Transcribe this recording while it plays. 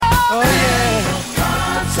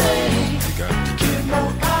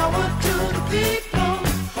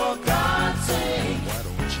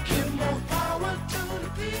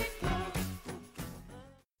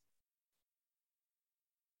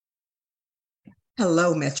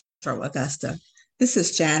Hello, Metro Augusta. This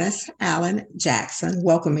is Janice Allen Jackson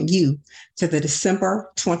welcoming you to the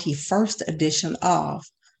December 21st edition of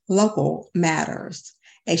Local Matters,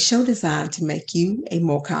 a show designed to make you a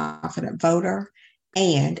more confident voter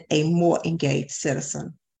and a more engaged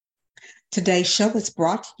citizen. Today's show is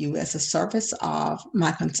brought to you as a service of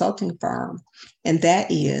my consulting firm, and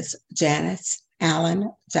that is Janice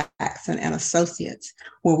Allen Jackson and Associates,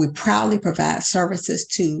 where we proudly provide services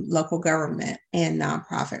to local government and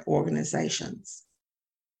nonprofit organizations.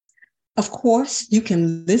 Of course, you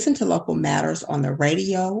can listen to Local Matters on the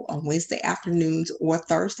radio on Wednesday afternoons or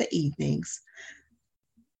Thursday evenings,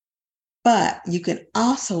 but you can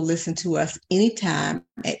also listen to us anytime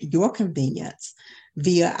at your convenience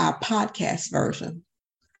via our podcast version.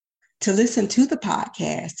 To listen to the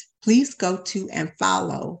podcast, please go to and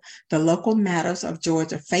follow the Local Matters of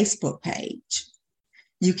Georgia Facebook page.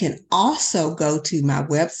 You can also go to my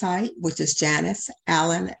website, which is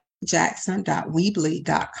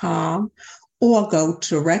janiceallenjackson.weebly.com, or go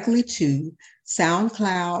directly to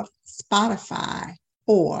SoundCloud, Spotify,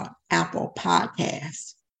 or Apple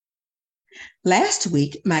Podcasts. Last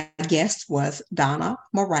week, my guest was Donna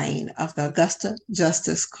Moraine of the Augusta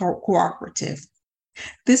Justice Cooperative.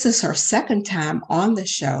 This is her second time on the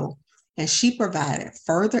show, and she provided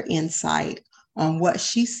further insight on what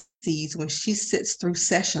she sees when she sits through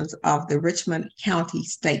sessions of the Richmond County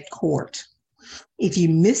State Court. If you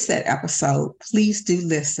missed that episode, please do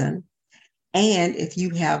listen. And if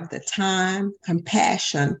you have the time,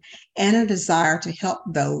 compassion, and a desire to help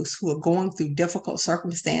those who are going through difficult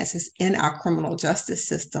circumstances in our criminal justice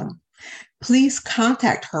system, please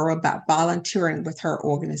contact her about volunteering with her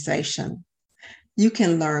organization. You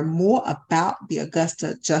can learn more about the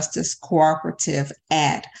Augusta Justice Cooperative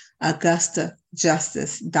at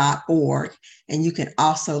augustajustice.org, and you can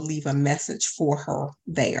also leave a message for her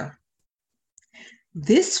there.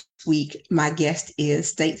 This week, my guest is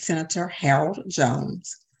State Senator Harold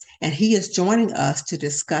Jones, and he is joining us to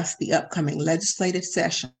discuss the upcoming legislative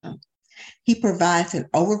session. He provides an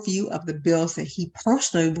overview of the bills that he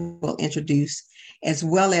personally will introduce, as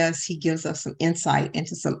well as he gives us some insight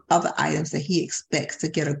into some other items that he expects to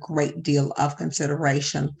get a great deal of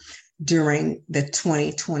consideration during the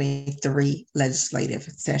 2023 legislative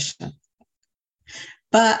session.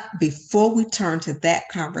 But before we turn to that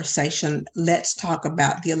conversation, let's talk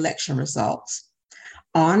about the election results.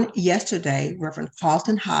 On yesterday, Reverend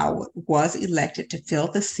Carlton Howard was elected to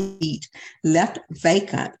fill the seat left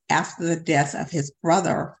vacant after the death of his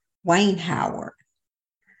brother, Wayne Howard.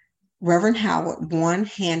 Reverend Howard won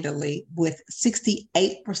handily with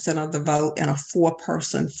 68% of the vote in a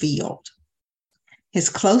four-person field. His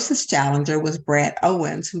closest challenger was Brad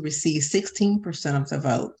Owens, who received 16% of the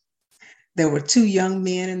vote. There were two young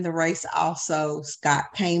men in the race also,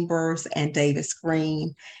 Scott Chambers and Davis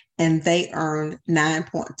Green, and they earned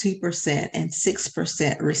 9.2% and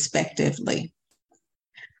 6% respectively.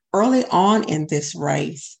 Early on in this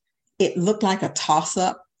race, it looked like a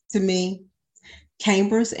toss-up to me.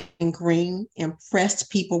 Chambers and Green impressed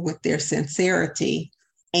people with their sincerity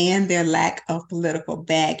and their lack of political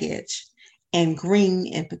baggage. And Green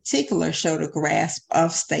in particular showed a grasp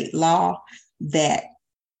of state law that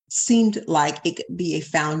seemed like it could be a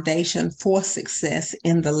foundation for success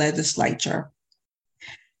in the legislature.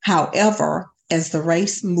 However, as the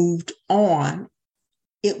race moved on,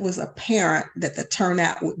 it was apparent that the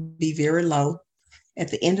turnout would be very low. At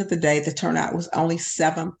the end of the day, the turnout was only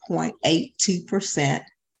 7.82%.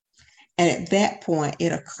 And at that point,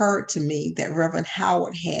 it occurred to me that Reverend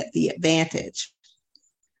Howard had the advantage.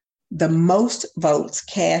 The most votes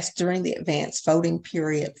cast during the advanced voting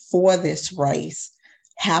period for this race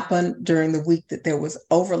happened during the week that there was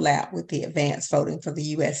overlap with the advanced voting for the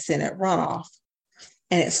U.S. Senate runoff.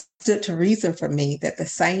 And it stood to reason for me that the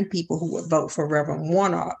same people who would vote for Reverend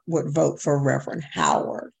Warnock would vote for Reverend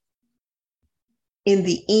Howard. In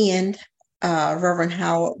the end, Reverend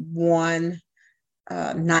Howard won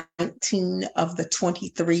 19 of the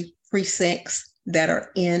 23 precincts that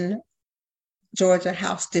are in Georgia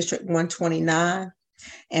House District 129,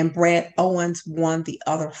 and Brad Owens won the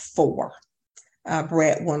other four.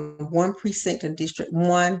 Brad won one precinct in District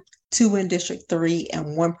 1, two in District 3,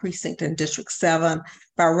 and one precinct in District 7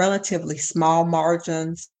 by relatively small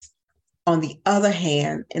margins. On the other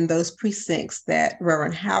hand, in those precincts that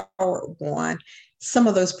Reverend Howard won, some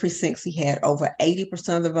of those precincts he had over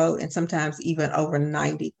 80% of the vote and sometimes even over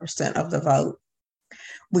 90% of the vote.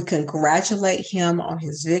 We congratulate him on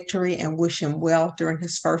his victory and wish him well during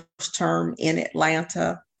his first term in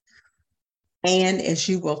Atlanta. And as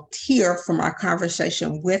you will hear from our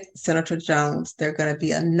conversation with Senator Jones, there are going to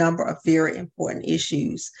be a number of very important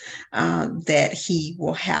issues that he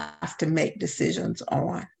will have to make decisions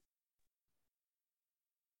on.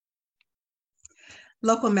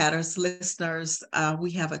 Local Matters listeners,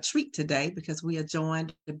 we have a treat today because we are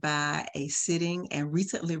joined by a sitting and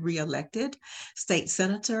recently reelected state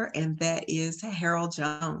senator, and that is Harold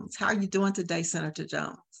Jones. How are you doing today, Senator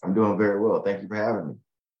Jones? I'm doing very well. Thank you for having me.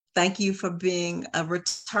 Thank you for being a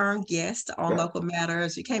return guest on Local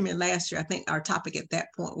Matters. You came in last year. I think our topic at that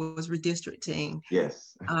point was redistricting.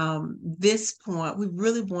 Yes. This point, we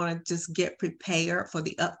really want to just get prepared for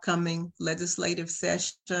the upcoming legislative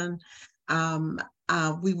session.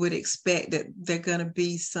 We would expect that there are going to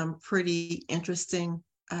be some pretty interesting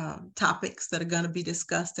topics that are going to be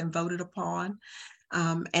discussed and voted upon.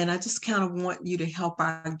 And I just kind of want you to help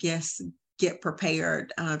our guests get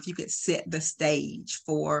prepared. If you could set the stage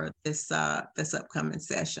for this upcoming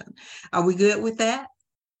session. Are we good with that?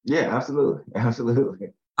 Yeah, absolutely. Absolutely.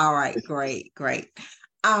 All right, great.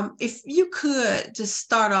 If you could just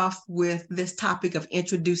start off with this topic of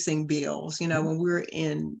introducing bills. When we're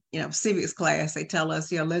in, civics class, they tell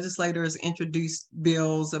us, legislators introduce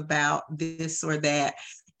bills about this or that.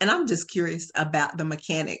 And I'm just curious about the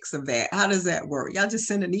mechanics of that. How does that work? Y'all just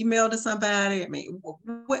send an email to somebody? I mean,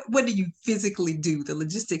 what do you physically do, the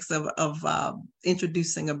logistics of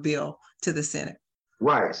introducing a bill to the Senate?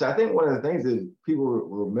 Right. So I think one of the things is people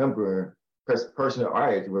remember, person at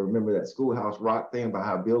our age will remember that Schoolhouse Rock thing about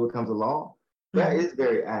how a bill becomes a law. That is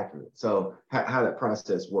very accurate. So how that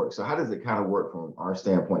process works. So how does it kind of work from our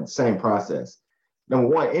standpoint? Same process. Number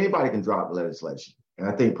one, anybody can drop legislation. And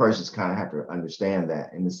I think persons kind of have to understand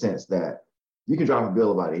that in the sense that you can drop a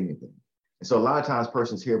bill about anything. And so a lot of times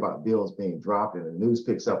persons hear about bills being dropped and the news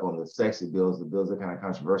picks up on the sexy bills, the bills that are kind of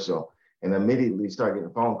controversial, and immediately start getting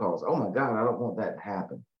phone calls. Oh my God, I don't want that to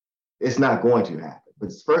happen. It's not going to happen. But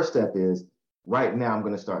the first step is right now I'm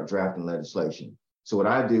going to start drafting legislation. So what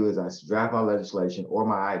I do is I draft my legislation or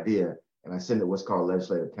my idea and I send it to what's called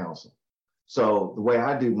legislative counsel. So the way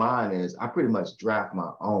I do mine is I pretty much draft my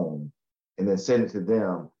own and then send it to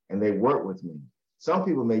them and they work with me. Some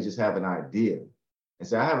people may just have an idea and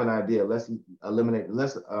say, I have an idea, let's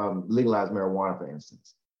legalize marijuana, for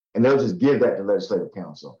instance. And they'll just give that to legislative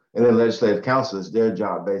counsel. And then legislative counsel is their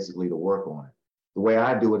job basically to work on it. The way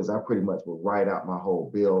I do it is I pretty much will write out my whole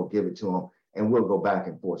bill, give it to them, and we'll go back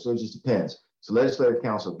and forth. So it just depends. So legislative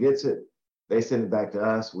counsel gets it, they send it back to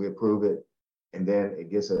us, we approve it, and then it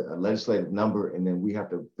gets a legislative number, and then we have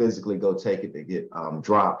to physically go take it to get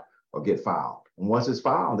dropped or get filed. And once it's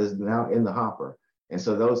filed, it's now in the hopper. And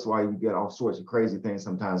so that's why you get all sorts of crazy things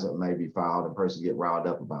sometimes that may be filed and persons get riled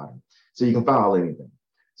up about it. So you can file anything.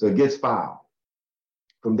 So it gets filed.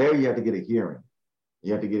 From there, you have to get a hearing.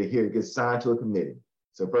 You have to get a hearing, it gets assigned to a committee.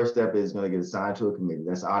 So first step is going to get assigned to a committee.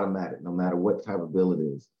 That's automatic, no matter what type of bill it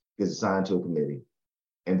is, it gets assigned to a committee.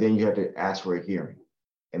 And then you have to ask for a hearing.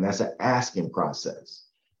 And that's an asking process.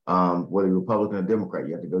 Whether you're Republican or Democrat,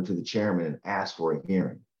 you have to go to the chairman and ask for a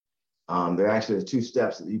hearing. There actually are two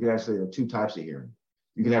steps. You can actually have two types of hearing.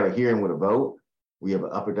 You can have a hearing with a vote. We have an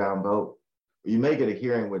up or down vote. You may get a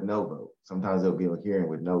hearing with no vote. Sometimes there'll be a hearing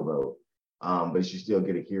with no vote, but you still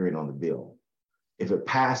get a hearing on the bill. If it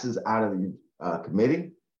passes out of the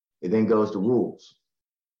committee, it then goes to rules.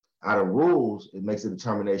 Out of rules, it makes a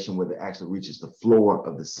determination whether it actually reaches the floor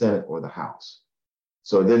of the Senate or the House.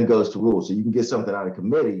 So it then goes to rules. So you can get something out of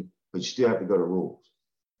committee, but you still have to go to rules.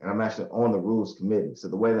 And I'm actually on the rules committee. So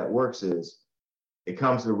the way that works is it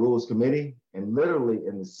comes to the rules committee, and literally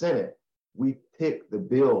in the Senate, we pick the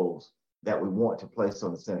bills that we want to place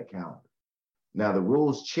on the Senate calendar. Now the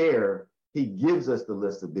rules chair, he gives us the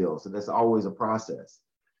list of bills. So that's always a process.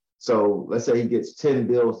 So let's say he gets 10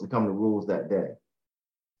 bills to come to rules that day.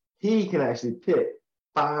 He can actually pick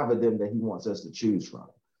 5 of them that he wants us to choose from.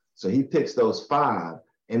 So he picks those 5.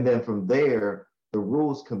 And then from there, the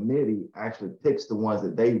rules committee actually picks the ones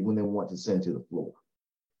that they want to send to the floor.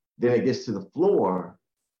 Then it gets to the floor.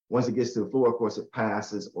 Once it gets to the floor, of course, it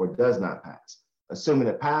passes or does not pass. Assuming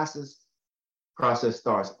it passes, process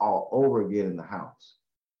starts all over again in the House.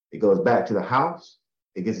 It goes back to the House.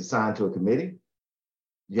 It gets assigned to a committee.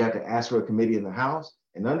 You have to ask for a committee in the House.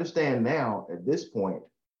 And understand now, at this point,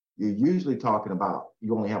 you're usually talking about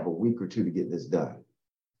you only have a week or 2 to get this done.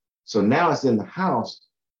 So now it's in the House.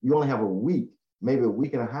 You only have a week, maybe a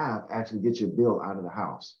week and a half, actually get your bill out of the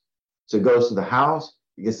House. So it goes to the House.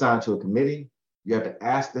 It gets assigned to a committee. You have to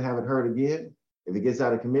ask to have it heard again. If it gets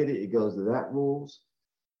out of committee, it goes to that rules.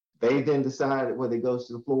 They then decide whether it goes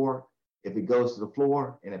to the floor. If it goes to the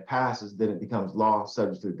floor and it passes, then it becomes law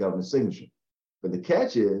subject to the governor's signature. But the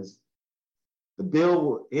catch is, The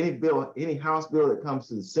bill, any House bill that comes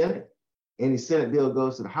to the Senate, any Senate bill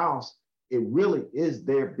goes to the House, it really is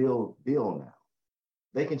their bill now.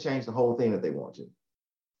 They can change the whole thing if they want to.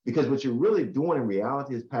 Because what you're really doing in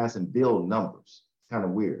reality is passing bill numbers. It's kind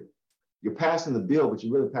of weird. You're passing the bill, but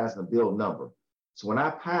you're really passing a bill number. So when I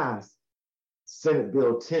passed Senate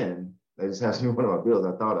Bill 10, that just has to be one of my bills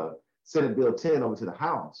I thought of, Senate Bill 10 over to the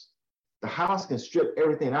House can strip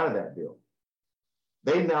everything out of that bill.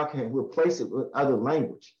 They now can replace it with other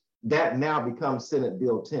language. That now becomes Senate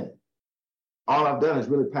Bill 10. All I've done is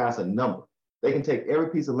really pass a number. They can take every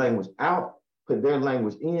piece of language out, put their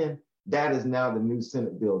language in. That is now the new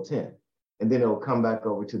Senate Bill 10. And then it'll come back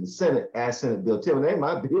over to the Senate as Senate Bill 10. And it ain't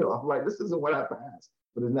my bill. I'm like, this isn't what I passed,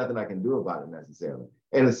 but there's nothing I can do about it necessarily.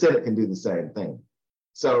 And the Senate can do the same thing.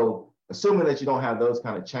 So assuming that you don't have those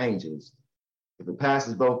kind of changes, if it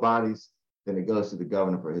passes both bodies, then it goes to the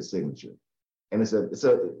governor for his signature. And it's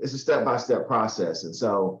a step-by-step process. And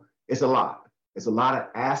so it's a lot. It's a lot of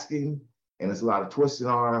asking, and it's a lot of twisted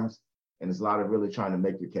arms, and it's a lot of really trying to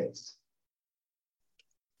make your case.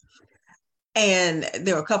 And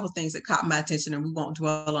there are a couple of things that caught my attention, and we won't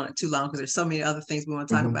dwell on it too long because there's so many other things we want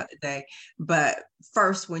to talk about today. But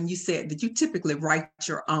first, when you said that you typically write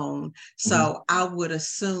your own, so I would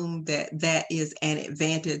assume that that is an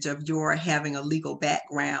advantage of your having a legal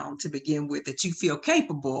background to begin with, that you feel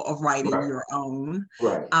capable of writing your own.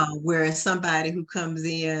 Right. Whereas somebody who comes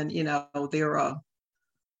in, they're a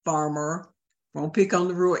farmer, won't pick on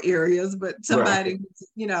the rural areas, but somebody,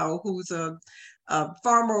 who's a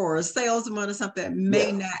farmer or a salesman or something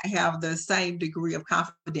may not have the same degree of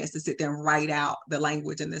confidence to sit there and write out the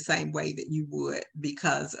language in the same way that you would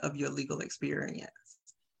because of your legal experience.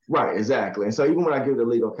 Right, exactly. And so even when I give the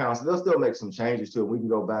legal counsel, they'll still make some changes to it. We can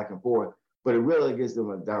go back and forth, but it really gives them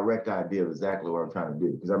a direct idea of exactly what I'm trying to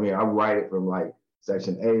do. Because I write it from like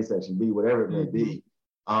section A, section B, whatever it may be.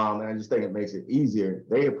 And I just think it makes it easier.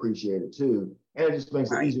 They appreciate it too. And it just makes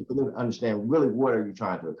it easier for them to understand really what are you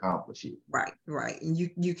trying to accomplish here. Right. And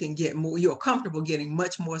you can get more, you're comfortable getting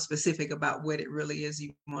much more specific about what it really is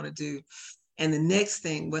you want to do. And the next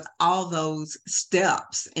thing, with all those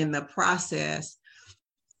steps in the process,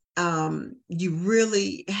 you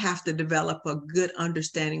really have to develop a good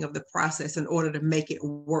understanding of the process in order to make it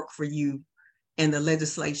work for you and the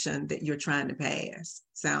legislation that you're trying to pass.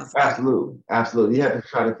 Sounds absolutely. You have to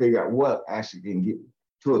try to figure out what actually can get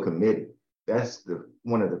to a committee. That's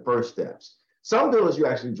one of the first steps. Some bills you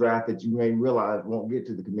actually draft that you may realize won't get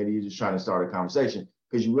to the committee. You're just trying to start a conversation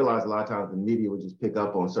because you realize a lot of times the media will just pick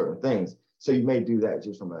up on certain things. So you may do that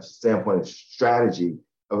just from a standpoint of strategy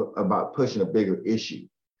about pushing a bigger issue.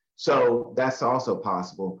 So that's also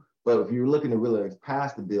possible. But if you're looking to really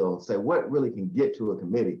pass the bill, say what really can get to a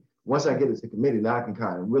committee. Once I get it to committee, now I can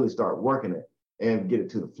kind of really start working it and get it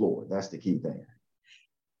to the floor. That's the key thing.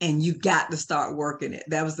 And you got to start working it.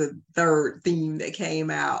 That was the third theme that came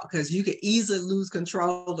out, because you could easily lose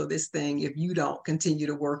control of this thing if you don't continue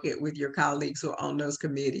to work it with your colleagues who are on those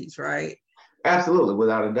committees, right? Absolutely,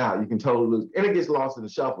 without a doubt. You can totally lose. And it gets lost in the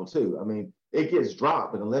shuffle too. It gets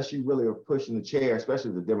dropped, but unless you really are pushing the chair,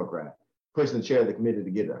 especially the Democrat, pushing the chair of the committee to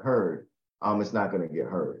get it heard, it's not going to get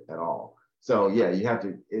heard at all. So yeah, you have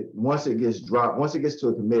to, once it gets dropped, once it gets to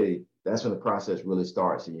a committee, that's when the process really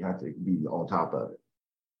starts, and you have to be on top of it.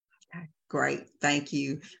 Great, thank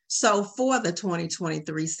you. So for the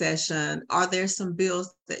 2023 session, are there some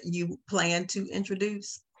bills that you plan to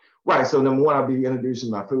introduce? Right, so number one, I'll be introducing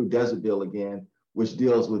my food desert bill again, which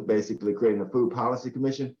deals with basically creating a food policy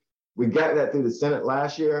commission. We got that through the Senate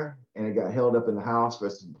last year, and it got held up in the House for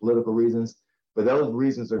some political reasons, but those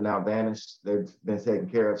reasons are now vanished. They've been taken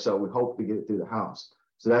care of, so we hope to get it through the House.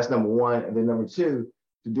 So that's number one, and then number two,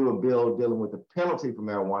 to do a bill dealing with the penalty for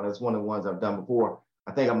marijuana. That's one of the ones I've done before.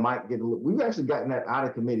 I think I might get we've actually gotten that out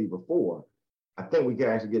of committee before. I think we can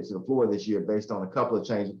actually get to the floor this year based on a couple of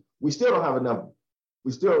changes. We still don't have enough.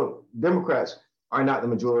 Democrats are not the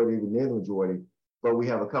majority, even near the majority, but we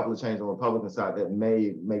have a couple of changes on the Republican side that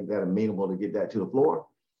may make that amenable to get that to the floor.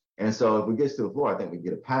 And so if we get to the floor, I think we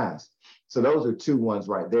get it passed. So those are two ones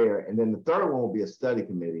right there. And then the third one will be a study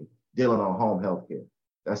committee dealing on home health care.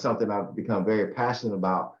 That's something I've become very passionate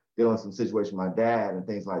about, dealing with some situation with my dad and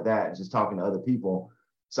things like that, and just talking to other people.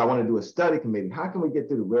 So I want to do a study committee. How can we get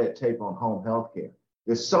through the red tape on home health care?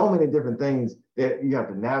 There's so many different things that you have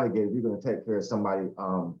to navigate if you're going to take care of somebody,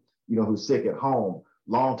 who's sick at home,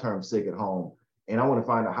 long-term sick at home. And I want to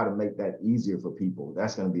find out how to make that easier for people.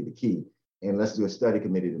 That's going to be the key. And let's do a study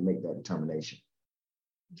committee to make that determination.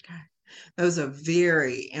 Okay. Those are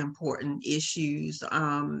very important issues.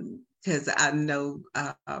 because I know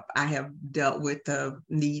I have dealt with the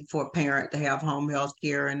need for a parent to have home health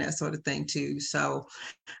care and that sort of thing too. So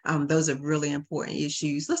those are really important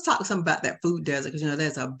issues. Let's talk some about that food desert, because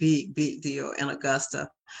that's a big, big deal in Augusta.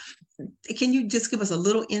 Can you just give us a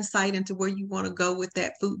little insight into where you want to go with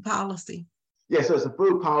that food policy? Yeah, so it's a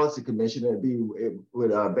food policy commission. It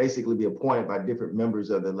would basically be appointed by different members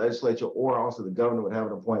of the legislature, or also the governor would have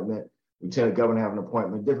an appointment, lieutenant governor have an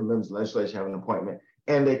appointment, different members of the legislature have an appointment,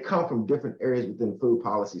 and they come from different areas within the food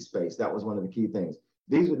policy space. That was one of the key things.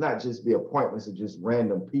 These would not just be appointments of just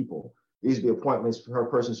random people. These would be appointments for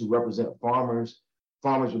persons who represent farmers.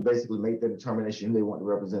 Farmers would basically make their determination who they want to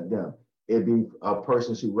represent them. It'd be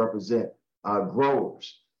persons who represent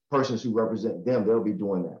growers. Persons who represent them, they'll be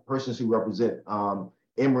doing that. Persons who represent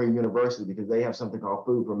Emory University, because they have something called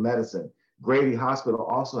Food for Medicine. Grady Hospital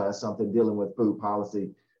also has something dealing with food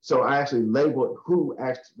policy. So I actually labeled who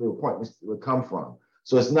actually the appointments would come from.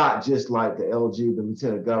 So it's not just like the LG, the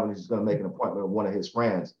lieutenant governor, is going to make an appointment with one of his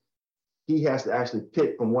friends. He has to actually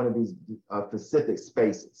pick from one of these specific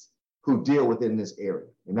spaces who deal within this area.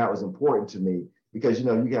 And that was important to me because, you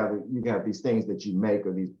have these things that you make,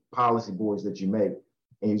 or these policy boards that you make,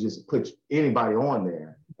 and you just put anybody on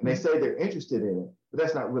there, and they say they're interested in it, but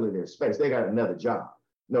that's not really their space. They got another job.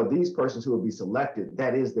 No, these persons who will be selected,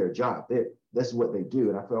 that is their job. That's what they do.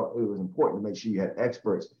 And I felt it was important to make sure you had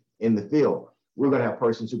experts in the field. We're going to have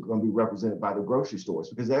persons who are going to be represented by the grocery stores,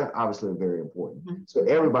 because they're obviously very important. Mm-hmm. So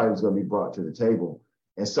everybody was going to be brought to the table.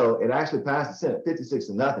 And so it actually passed the Senate,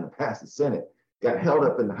 56-0, it passed the Senate, got held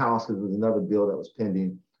up in the House because there was another bill that was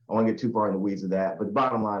pending. I won't get too far in the weeds of that. But the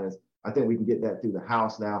bottom line is, I think we can get that through the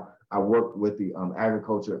House now. I worked with the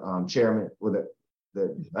agriculture chairman, with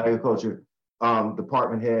the agriculture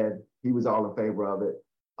department head. He was all in favor of it.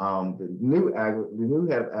 The new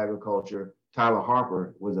head of agriculture, Tyler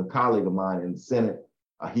Harper, was a colleague of mine in the Senate.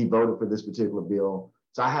 He voted for this particular bill.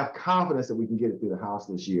 So I have confidence that we can get it through the House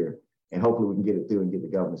this year, and hopefully we can get it through and get the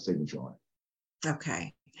governor's signature on it.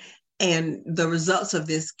 Okay. And the results of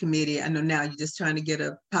this committee, I know now you're just trying to get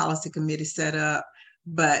a policy committee set up,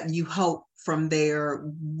 but you hope from there,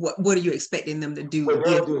 what are you expecting them to do? What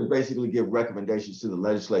they'll do is basically give recommendations to the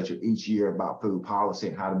legislature each year about food policy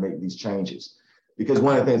and how to make these changes. Because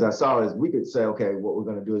one of the things I saw is we could say, okay, what we're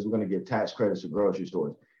going to do is we're going to give tax credits to grocery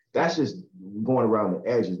stores. That's just going around the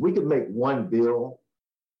edges. We could make one bill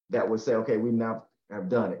that would say, okay, we now have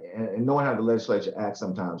done it. And knowing how the legislature acts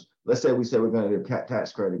sometimes, let's say we say we're going to give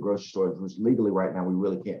tax credit to grocery stores, which legally right now we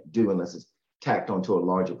really can't do unless it's tacked onto a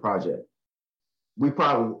larger project.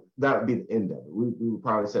 That would be the end of it. We would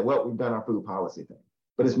probably say, well, we've done our food policy thing,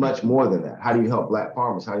 but it's much more than that. How do you help Black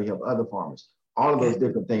farmers? How do you help other farmers? All of those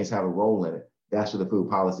different things have a role in it. That's where the Food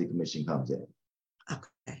Policy Commission comes in.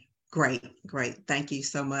 Okay, great. Thank you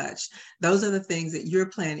so much. Those are the things that you're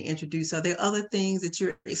planning to introduce. Are there other things that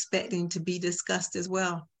you're expecting to be discussed as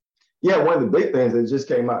well? Yeah, one of the big things that just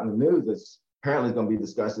came out in the news that's apparently going to be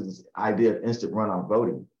discussed is this idea of instant runoff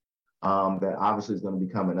voting that obviously is going to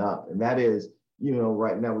be coming up. And that is,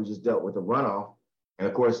 right now we just dealt with a runoff. And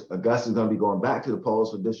of course, Augusta is going to be going back to the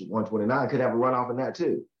polls for District 129, could have a runoff in that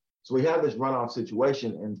too. So we have this runoff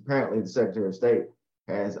situation, and apparently the Secretary of State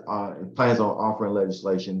has plans on offering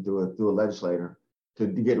legislation through a legislator to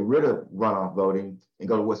get rid of runoff voting and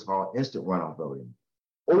go to what's called instant runoff voting.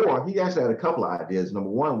 Or he actually had a couple of ideas.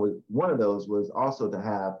 Number one of those was also to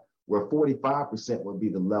have where 45% would be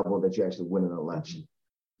the level that you actually win an election.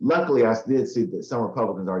 Luckily, I did see that some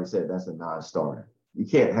Republicans already said that's a non-starter. You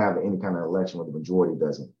can't have any kind of election where the majority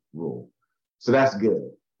doesn't rule. So that's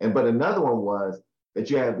good. But another one was that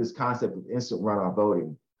you have this concept of instant runoff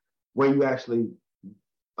voting, where you actually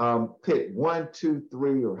pick 1, 2,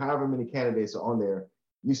 3, or however many candidates are on there.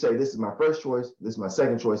 You say, this is my first choice, this is my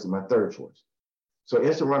second choice, and my third choice. So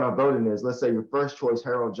instant runoff voting is, let's say your first choice,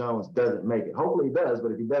 Harold Jones, doesn't make it. Hopefully he does,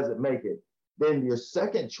 but if he doesn't make it, then your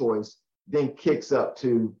second choice then kicks up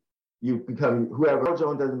to you become whoever. Harold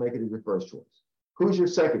Jones doesn't make it is your first choice. Who's your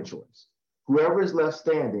second choice? Whoever is left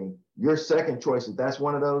standing, your second choice, if that's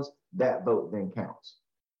one of those, that vote then counts.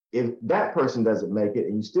 If that person doesn't make it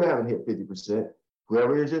and you still haven't hit 50%,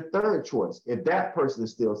 whoever is your third choice, if that person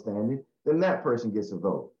is still standing, then that person gets a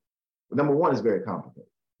vote. But number one is very complicated.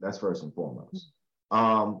 That's first and foremost.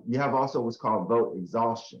 You have also what's called vote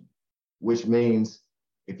exhaustion, which means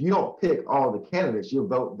if you don't pick all the candidates, your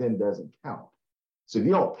vote then doesn't count. So if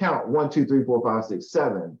you don't count 1, 2, 3, 4, 5, 6,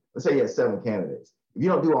 7, let's say you had 7 candidates. If you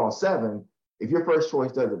don't do all 7, if your first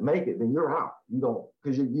choice doesn't make it, then you're out. You don't,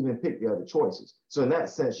 because you didn't pick the other choices. So in that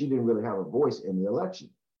sense, you didn't really have a voice in the election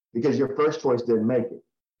because your first choice didn't make it.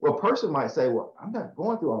 Well, a person might say, well, I'm not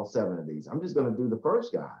going through all 7 of these. I'm just going to do the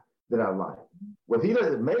first guy. that I like. Well, if he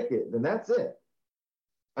doesn't make it, then that's it.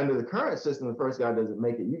 Under the current system, the first guy doesn't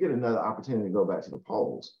make it, you get another opportunity to go back to the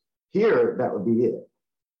polls. Here, that would be it.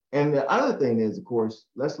 And the other thing is, of course,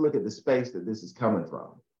 let's look at the space that this is coming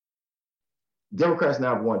from. Democrats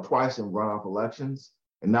now have won twice in runoff elections,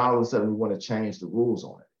 and now all of a sudden we want to change the rules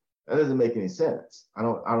on it. That doesn't make any sense. I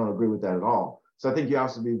don't agree with that at all. So I think you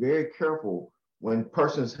have to be very careful when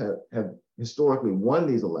persons have historically won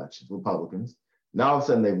these elections, Republicans. Now all of a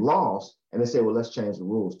sudden they've lost, and they say, well, let's change the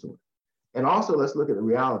rules to it. And also, let's look at the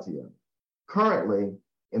reality of it. Currently,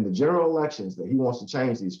 in the general elections that he wants to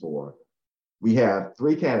change these for, we have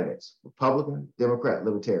 3 candidates: Republican, Democrat,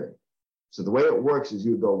 Libertarian. So the way it works is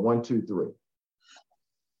you go 1, 2, 3.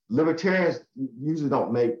 Libertarians usually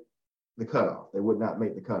don't make the cutoff. They would not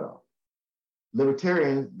make the cutoff.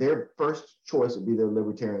 Libertarians, their first choice would be their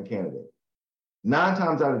Libertarian candidate. 9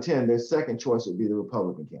 times out of 10, their second choice would be the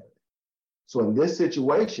Republican candidate. So in this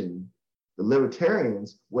situation, the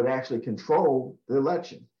Libertarians would actually control the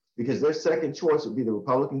election because their second choice would be the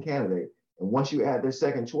Republican candidate. And once you add their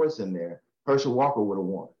second choice in there, Herschel Walker would have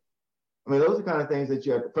won. I mean, those are the kind of things that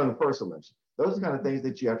you have to, from the first election, those are the kind of things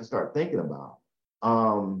that you have to start thinking about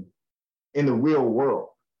in the real world.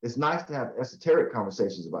 It's nice to have esoteric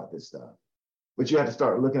conversations about this stuff, but you have to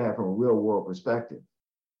start looking at it from a real world perspective.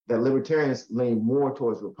 That libertarians lean more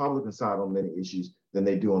towards the Republican side on many issues than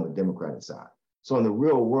they do on the Democratic side. So in the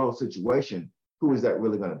real world situation, who is that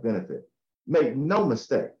really going to benefit? Make no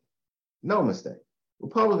mistake,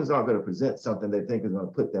 Republicans aren't going to present something they think is going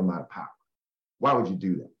to put them out of power. Why would you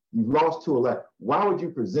do that? You've lost 2 elections. Why would you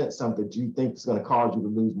present something that you think is going to cause you to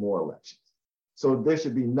lose more elections? So there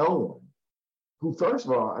should be no one who, first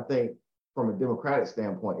of all, I think from a Democratic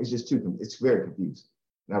standpoint, it's very confusing.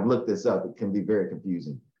 And I've looked this up, it can be very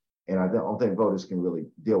confusing. And I don't think voters can really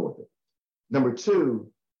deal with it. Number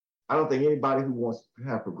 2, I don't think anybody who wants to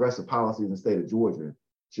have progressive policies in the state of Georgia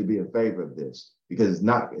should be in favor of this because it's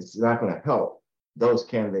not going to help those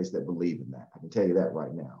candidates that believe in that. I can tell you that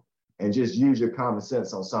right now. And just use your common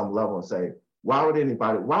sense on some level and say, why would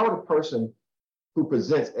a person who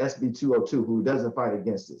presents SB 202, who doesn't fight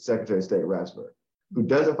against it, Secretary of State Raspberry, who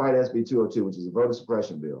doesn't fight SB 202, which is a voter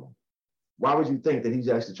suppression bill, why would you think that he's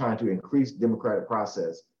actually trying to increase the democratic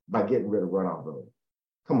process by getting rid of runoff voting?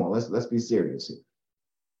 Come on, let's be serious here.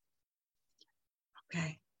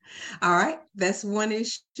 Okay. All right. That's one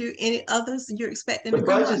issue. Any others you're expecting? The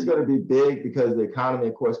budget is going to be big because the economy,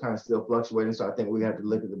 of course, kind of still fluctuating. So I think we have to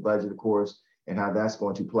look at the budget, of course, and how that's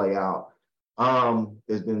going to play out.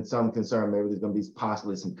 There's been some concern maybe there's going to be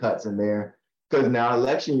possibly some cuts in there because now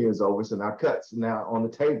election year is over. So now cuts are now on the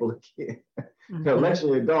table again. The election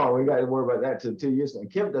year gone. We got to worry about that till 2 years. And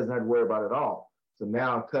Kemp doesn't have to worry about it all. So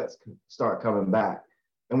now cuts start coming back.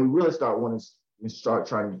 And we really start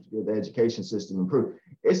trying to get the education system improved.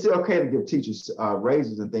 It's still okay to give teachers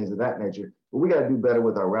raises and things of that nature, but we got to do better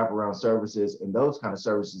with our wraparound services and those kind of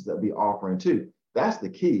services that we offering too. That's the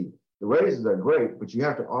key. The raises are great, but you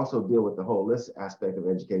have to also deal with the holistic aspect of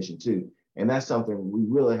education too. And that's something we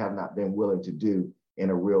really have not been willing to do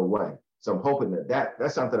in a real way. So I'm hoping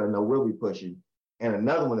that's something I know we'll be pushing. And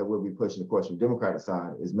another one that we'll be pushing, of course, from the Democratic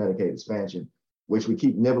side is Medicaid expansion, which we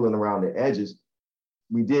keep nibbling around the edges.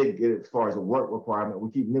 We did get it as far as a work requirement.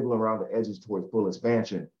 We keep nibbling around the edges towards full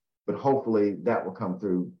expansion, but hopefully that will come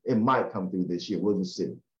through. It might come through this year. We'll just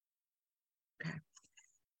see. Okay.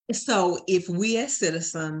 So if we as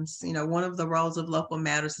citizens, one of the roles of local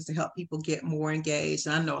matters is to help people get more engaged.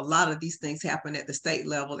 And I know a lot of these things happen at the state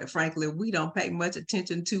level that frankly, we don't pay much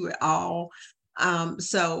attention to at all.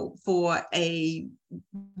 So for a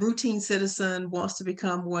routine citizen wants to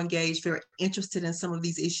become more engaged, very interested in some of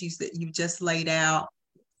these issues that you just laid out,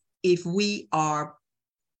 if we are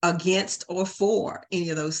against or for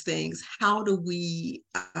any of those things, how do we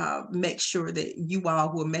make sure that you all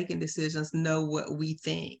who are making decisions know what we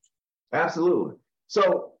think? Absolutely.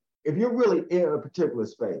 So if you're really in a particular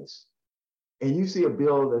space and you see a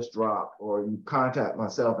bill that's dropped, or you contact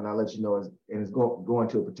myself and I let you know it's going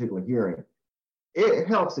to a particular hearing, it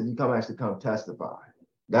helps if you actually come testify.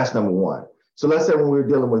 That's number one. So let's say when we're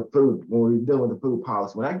dealing with food, when we're dealing with the food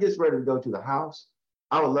policy, when I get ready to go to the House,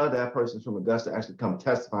 I would love to have persons from Augusta actually come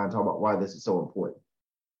testify and talk about why this is so important.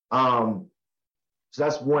 So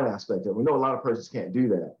that's one aspect of it. We know a lot of persons can't do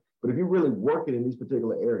that, but if you're really working in these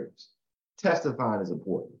particular areas, testifying is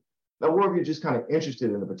important. Now, what if you're just kind of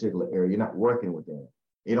interested in a particular area, you're not working within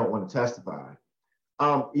it, you don't want to testify.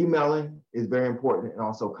 Emailing is very important, and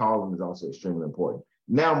also calling is also extremely important.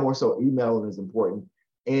 Now more so emailing is important,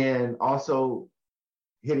 and also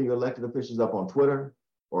hitting your elected officials up on Twitter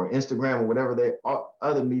or Instagram or whatever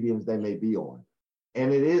other mediums they may be on.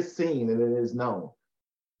 And it is seen and it is known.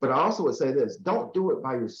 But I also would say this, don't do it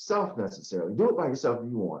by yourself necessarily. Do it by yourself if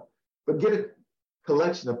you want, but get a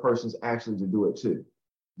collection of persons actually to do it too.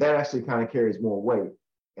 That actually kind of carries more weight.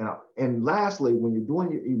 And lastly, when you're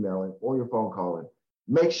doing your emailing or your phone calling,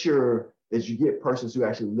 make sure that you get persons who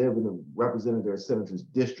actually live in the representative or senator's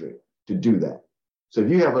district to do that. So if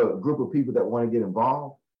you have a group of people that want to get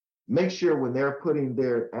involved, make sure when they're putting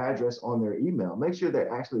their address on their email, make sure they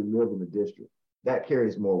actually live in the district. That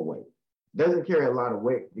carries more weight. Doesn't carry a lot of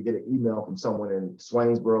weight to get an email from someone in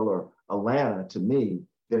Swainsboro or Atlanta to me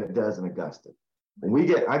than it does in Augusta. When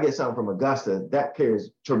I get something from Augusta, that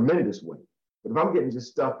carries tremendous weight. But if I'm getting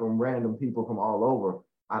just stuff from random people from all over,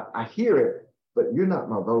 I hear it, but you're not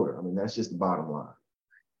my voter. I mean, that's just the bottom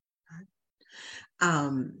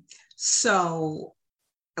line. So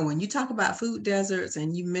when you talk about food deserts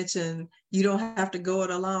and you mention you don't have to go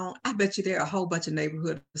it alone, I bet you there are a whole bunch of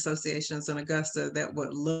neighborhood associations in Augusta that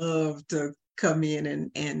would love to come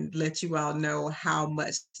in and let you all know how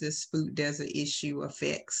much this food desert issue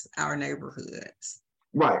affects our neighborhoods.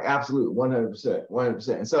 Right, absolutely, 100%,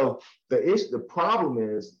 100%. And so the problem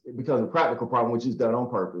is, because of practical problem, which is done on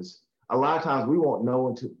purpose, a lot of times we won't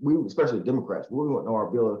know especially Democrats, we won't know our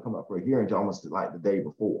bill to come up for a hearing until almost like the day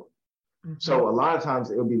before. Mm-hmm. So a lot of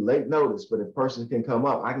times it'll be late notice, but if persons can come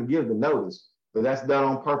up, I can give the notice, but that's done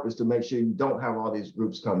on purpose to make sure you don't have all these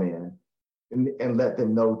groups come in and let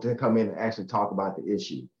them know to come in and actually talk about the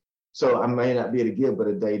issue. So I may not be able to give but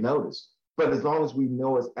a day notice, but as long as we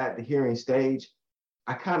know it's at the hearing stage,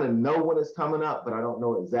 I kind of know when it's coming up, but I don't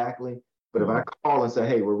know exactly. But if I call and say,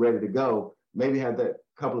 hey, we're ready to go, maybe have that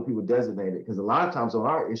couple of people designated, because a lot of times on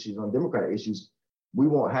our issues, on Democratic issues, we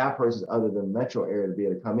won't have persons other than metro area to be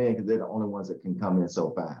able to come in because they're the only ones that can come in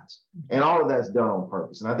so fast. And all of that's done on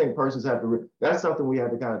purpose. And I think persons have to, that's something we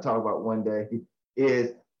have to kind of talk about one day,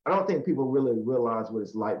 is I don't think people really realize what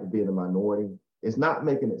it's like to be in a minority. It's not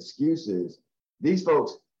making excuses. These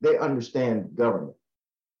folks, they understand government.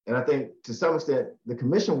 And I think to some extent, the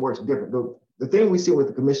commission works different. The thing we see with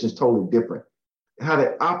the commission is totally different. How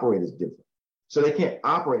they operate is different. So they can't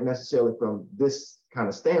operate necessarily from this kind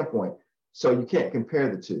of standpoint. So you can't compare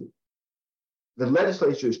the two. The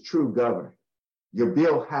legislature is true governing. Your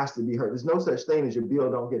bill has to be heard. There's no such thing as your bill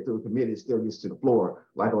don't get through a committee, it still gets to the floor,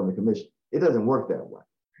 like on the commission. It doesn't work that way.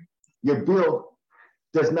 Your bill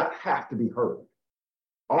does not have to be heard.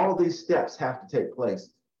 All these steps have to take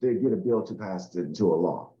place to get a bill to pass into a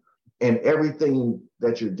law. And everything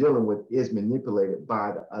that you're dealing with is manipulated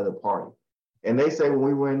by the other party. And they say when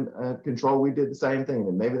we were in control, we did the same thing.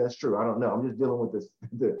 And maybe that's true. I don't know. I'm just dealing with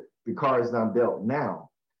the cards that I'm dealt now.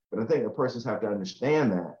 But I think the persons have to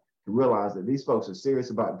understand that, to realize that these folks are serious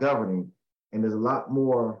about governing. And there's a lot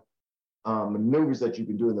more maneuvers that you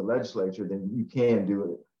can do in the legislature than you can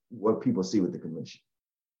do what people see with the commission.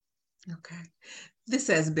 Okay. This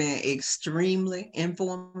has been extremely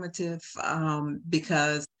informative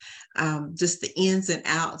because just the ins and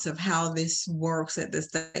outs of how this works at the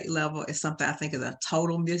state level is something I think is a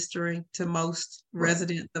total mystery to most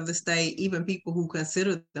residents of the state, even people who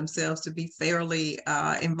consider themselves to be fairly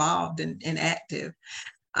involved and active.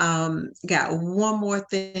 Got one more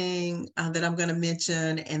thing that I'm going to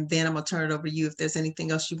mention, and then I'm going to turn it over to you if there's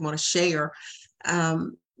anything else you want to share.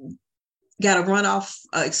 Got a runoff,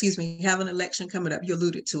 have an election coming up. You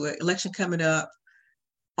alluded to it. Election coming up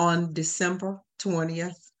on December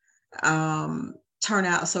 20th.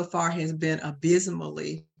 Turnout so far has been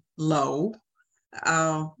abysmally low.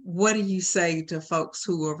 What do you say to folks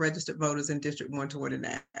who are registered voters in District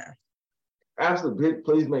 129? Absolutely.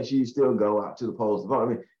 Please make sure you still go out to the polls to vote. I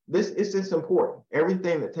mean, it's just important.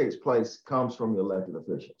 Everything that takes place comes from the elected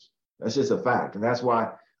officials. That's just a fact. And that's why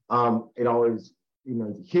it always,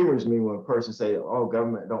 it humors me when a person say, oh,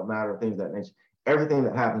 government don't matter, things of that nature. Everything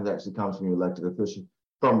that happens actually comes from the elected officials,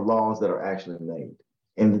 from laws that are actually made.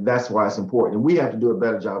 And that's why it's important. And we have to do a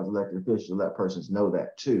better job as elected officials to let persons know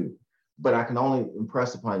that too. But I can only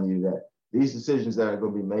impress upon you that these decisions that are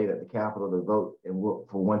going to be made at the Capitol to vote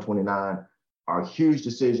for 129 are huge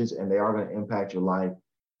decisions, and they are going to impact your life.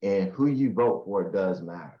 And who you vote for does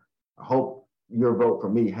matter. I hope your vote for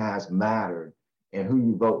me has mattered, and who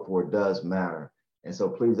you vote for does matter. And so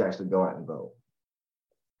please actually go out and vote.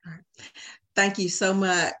 All right. Thank you so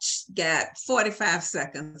much. Got 45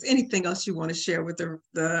 seconds. Anything else you want to share with the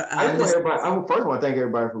I first want to thank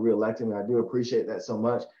everybody for re-electing me. I do appreciate that so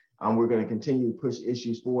much. We're going to continue to push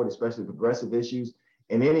issues forward, especially progressive issues.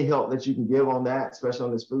 And any help that you can give on that, especially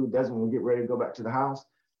on this food desert, when we get ready to go back to the House,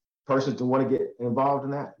 persons who want to get involved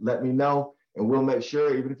in that, let me know. And we'll make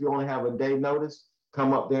sure, even if you only have a day notice,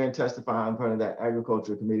 come up there and testify in front of that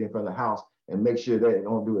Agriculture Committee in front of the House and make sure that they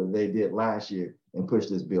don't do what they did last year and push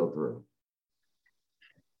this bill through.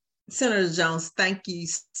 Senator Jones, thank you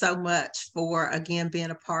so much for again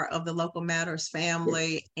being a part of the Local Matters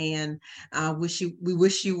family, and we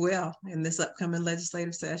wish you well in this upcoming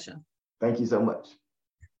legislative session. Thank you so much.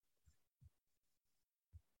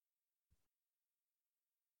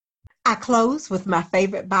 I close with my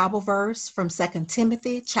favorite Bible verse from 2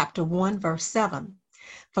 Timothy chapter 1, verse 7.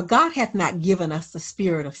 For God hath not given us the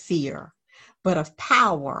spirit of fear, but of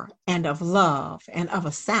power and of love and of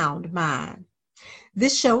a sound mind.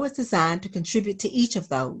 This show is designed to contribute to each of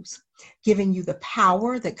those, giving you the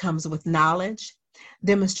power that comes with knowledge,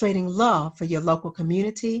 demonstrating love for your local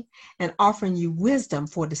community, and offering you wisdom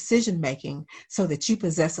for decision-making so that you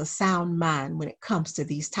possess a sound mind when it comes to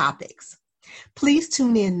these topics. Please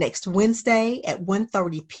tune in next Wednesday at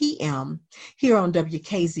 1:30 p.m. here on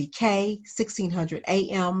WKZK 1600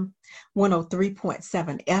 AM,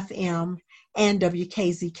 103.7 FM, and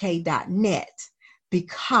WKZK.net,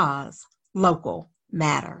 because local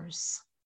matters.